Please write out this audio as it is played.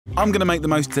I'm gonna make the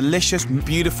most delicious,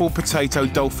 beautiful potato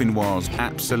dauphinoise.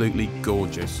 Absolutely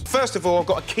gorgeous. First of all, I've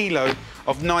got a kilo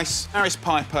of nice Harris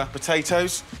Piper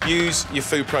potatoes. Use your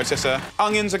food processor.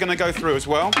 Onions are gonna go through as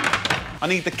well. I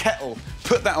need the kettle.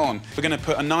 Put that on. We're gonna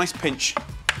put a nice pinch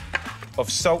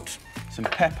of salt, some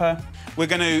pepper. We're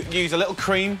gonna use a little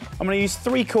cream. I'm gonna use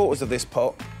 3/4 of this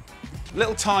pot.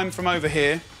 Little thyme from over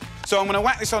here. So I'm gonna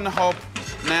whack this on the hob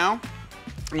now.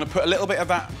 I'm gonna put a little bit of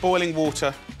that boiling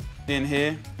water in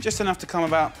here, just enough to come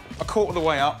about 1/4 of the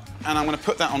way up, and I'm gonna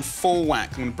put that on full whack.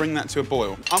 I'm gonna bring that to a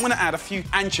boil. I'm gonna add a few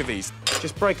anchovies.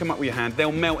 Just break them up with your hand.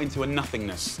 They'll melt into a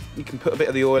nothingness. You can put a bit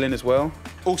of the oil in as well.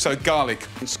 Also garlic,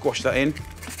 and squash that in.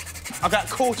 About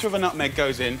 1/4 of a nutmeg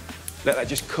goes in. Let that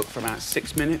just cook for about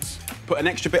 6 minutes. Put an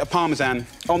extra bit of Parmesan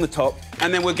on the top,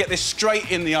 and then we'll get this straight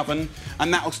in the oven,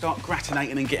 and that'll start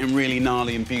gratinating and getting really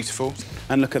gnarly and beautiful.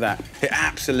 And look at that. It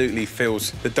absolutely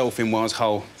fills the dauphinoise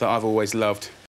hole that I've always loved.